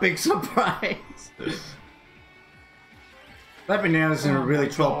 Not big surprise. That banana's in a really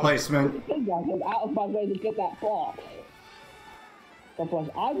troll placement. The thing was, I was out of my way to get that box. Otherwise,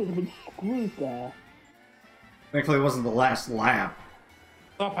 I would have been screwed there. Thankfully, it wasn't the last lap.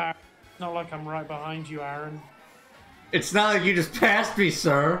 Stop, Aaron. It's not like I'm right behind you, Aaron. It's not like you just passed me,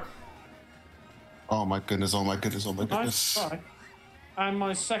 sir. Oh my goodness, oh my goodness, oh my Nice goodness. try. And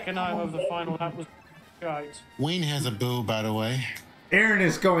my second item of the final lap was shite. Wayne has a boo, by the way. Aaron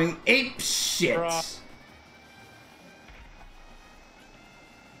is going ape shit. Right.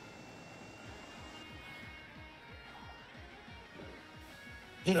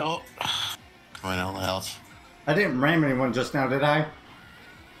 You know, crying out loud. I didn't ram anyone just now, did I?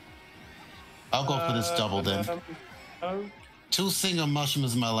 I'll go for this double then. Oh, 2 single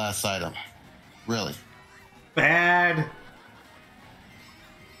mushrooms is my last item. Really. Bad.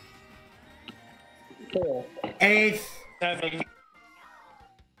 4. 8th. 7.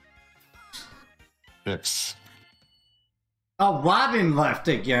 6. Oh, Robin left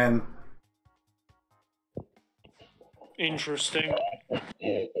again. Interesting.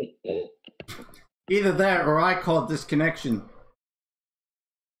 Either that or I called disconnection.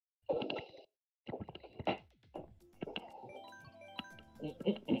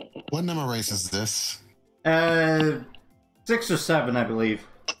 What number race is this? 6 or 7, I believe.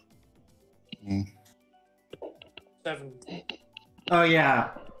 7. Oh,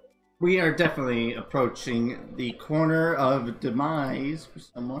 yeah. We are definitely approaching the corner of demise for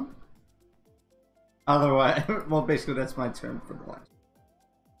someone. Otherwise, well, basically, that's my term for the last.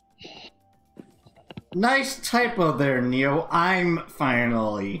 Nice typo there, Neo. I'm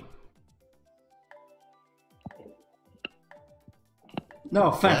finally. No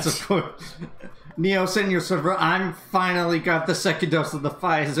offense, Yes. of course. Neo, send your server. I'm finally got the second dose of the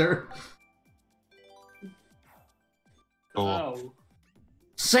Pfizer. Cool. Oh.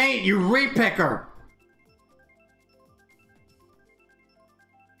 Saint, you repicker.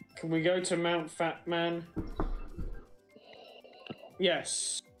 Can we go to Mount Fat Man?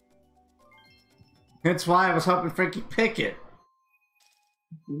 Yes. That's why I was hoping Frankie pick it.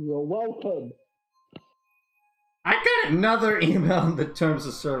 You're welcome. I got another email in the terms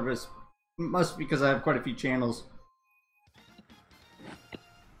of service. Must be because I have quite a few channels.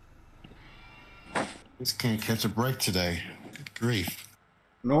 Just can't catch a break today. Good grief.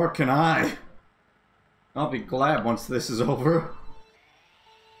 Nor can I. I'll be glad once this is over.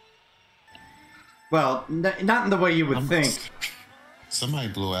 Well, not in the way you would think. Somebody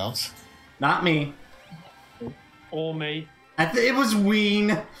blew out. Not me. Or me. It was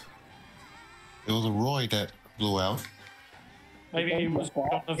Ween. It was a Roy that blew out. Maybe it was one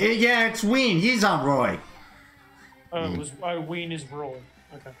of Yeah, it's Ween. He's on Roy. Oh, it was. Oh, Ween is Roy.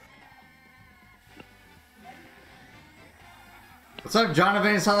 Okay. What's up,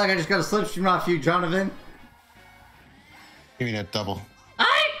 Jonathan? It's not like I just got a slipstream off you, Jonathan. Give me that double.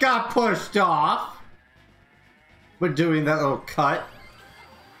 I got pushed off. We're doing that little cut.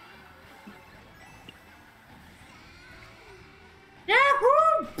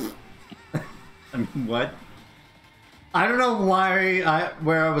 Yahoo! I mean, what? I don't know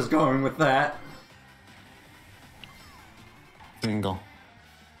where I was going with that. Single.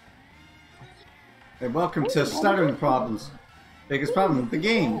 Hey, welcome to Stuttering Problems. Biggest problem with the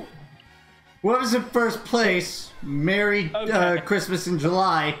game. Whoever's in first place, Merry Okay. Christmas in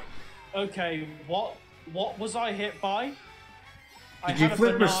July. Okay. What was I hit by? I Did you had a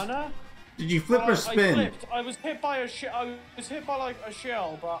flip or banana. Did you flip or I spin? flipped. I was hit by a shell. I was hit by like a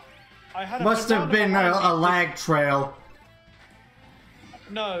shell, but I had a Must have banana been behind a me. lag trail.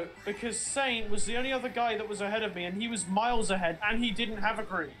 No, because Saint was the only other guy that was ahead of me, and he was miles ahead, and he didn't have a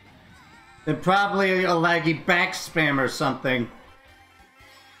green. And probably a laggy back spam or something.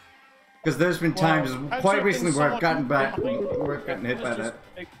 Because there's been times had quite something recently where I've somewhat gotten back, behind me. where I've gotten hit It by was that.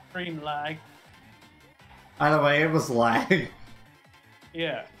 just extreme lag. Either way, it was lag.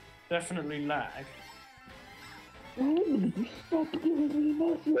 Yeah, definitely lag. Stop giving me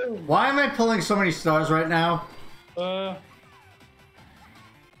mushrooms. Why am I pulling so many stars right now?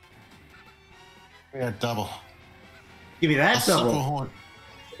 We had double. Give me that Super double. horn.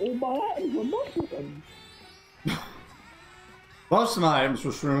 All my items were mushrooms. Most of my items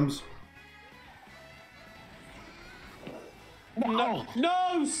were shrooms.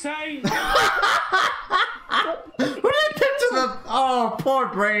 No, Saint! Who did I pick to the... Oh, poor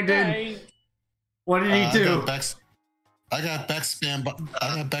Brandon. Saint! What did he do? I got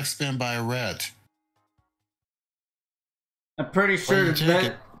backspam by a red. I'm pretty sure Wait, that...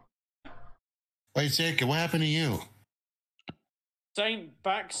 Jacob. Wait, Jacob, what happened to you? Saint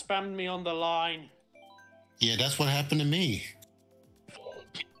back spammed me on the line. Yeah, that's what happened to me.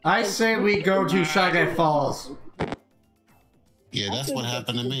 I say we go to Shy Guy Falls. Yeah, that's what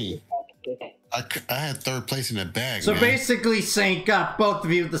happened to me. I had third place in the bag. So man. basically, Saint got both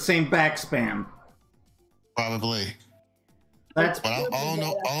of you with the same back spam. Probably. That's But all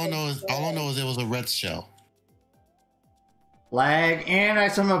I know is it was a red shell. lag, and I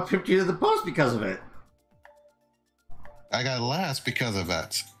somehow pipped you to the post because of it. I got last because of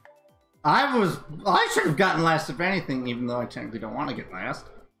that. I should have gotten last if anything, even though I technically don't want to get last.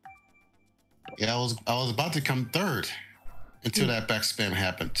 Yeah, I was about to come third until that back spam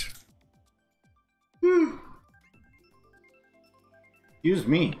happened. Excuse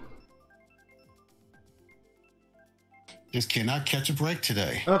me. Just cannot catch a break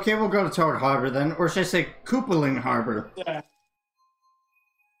today. Okay, we'll go to Toad Harbor then, or should I say Koopaling Harbor? Yeah.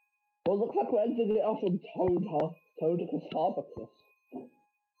 Well, looks like we ended it off on Toadicus Harbicus.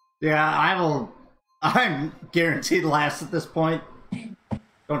 Yeah, I'm guaranteed last at this point.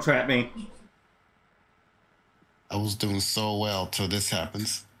 Don't trap me. I was doing so well till this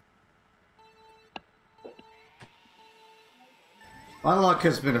happens. My luck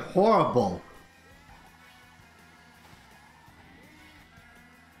has been horrible.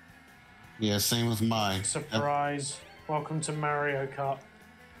 Yeah, same with mine. Surprise. Welcome to Mario Kart.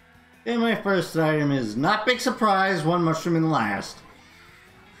 And my first item is not big surprise, one mushroom in the last.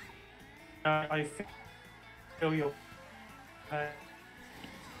 I feel your pain.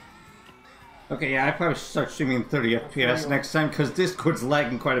 Okay, yeah, I probably should start streaming 30 FPS next time because Discord's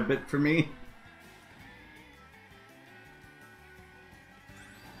lagging quite a bit for me.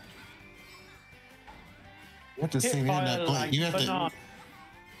 You have the Hit same by internet a plan. lag You have banana.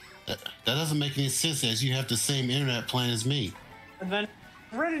 that doesn't make any sense as you have the same internet plan as me. And then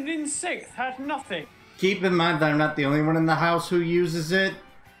read it in 6th, had nothing. Keep in mind that I'm not the only one in the house who uses it.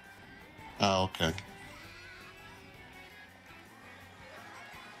 Oh, okay.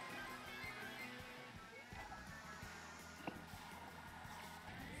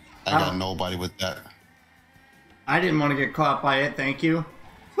 I got nobody with that. I didn't want to get caught by it, thank you.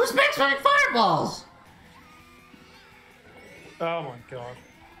 Who's mixing fireballs? Oh my god.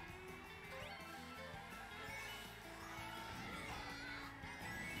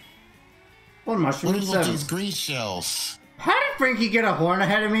 One mushroom What and is with 7. these green shells? How did Frankie get a horn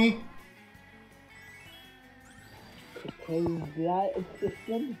ahead of me? Because that is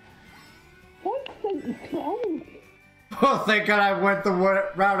system. What is wrong? Oh, thank God I went the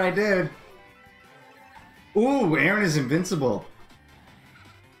route I did. Ooh, Aaron is invincible.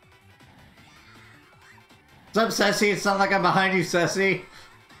 What's up, Ceci? It's not like I'm behind you, Ceci.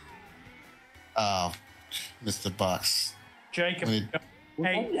 Oh, Mr. Box. Jacob.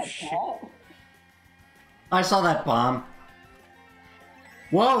 Hey, shit. I saw that bomb.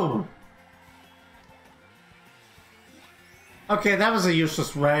 Whoa! Okay, that was a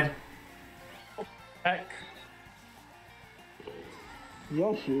useless red. Heck.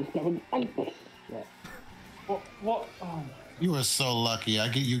 Yoshi is going anxious. What? Oh. You are so lucky.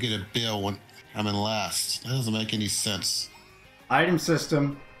 You get a bill when I'm in last. That doesn't make any sense. Item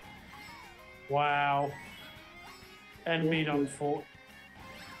system. Wow. And me done fought.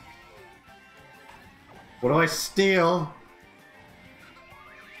 What do I steal?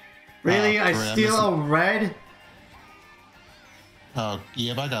 Really? I crap, steal a red? Oh,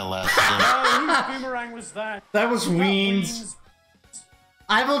 yeah, but I got last. Oh, whose boomerang was that? That was Ween's.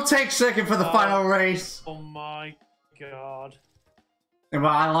 I will take second for the final race. Oh my god. And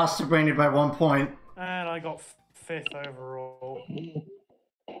well, I lost to Brandon by 1 point. And I got 5th overall.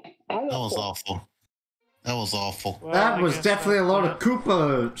 That was awful. That was awful. Well, That I was guess definitely a that's load it. of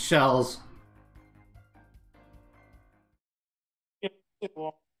Koopa shells.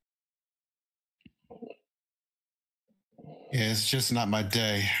 Yeah, it's just not my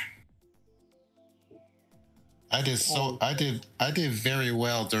day. I did very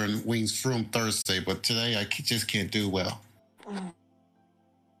well during Wings Froom Thursday, but today I just can't do well.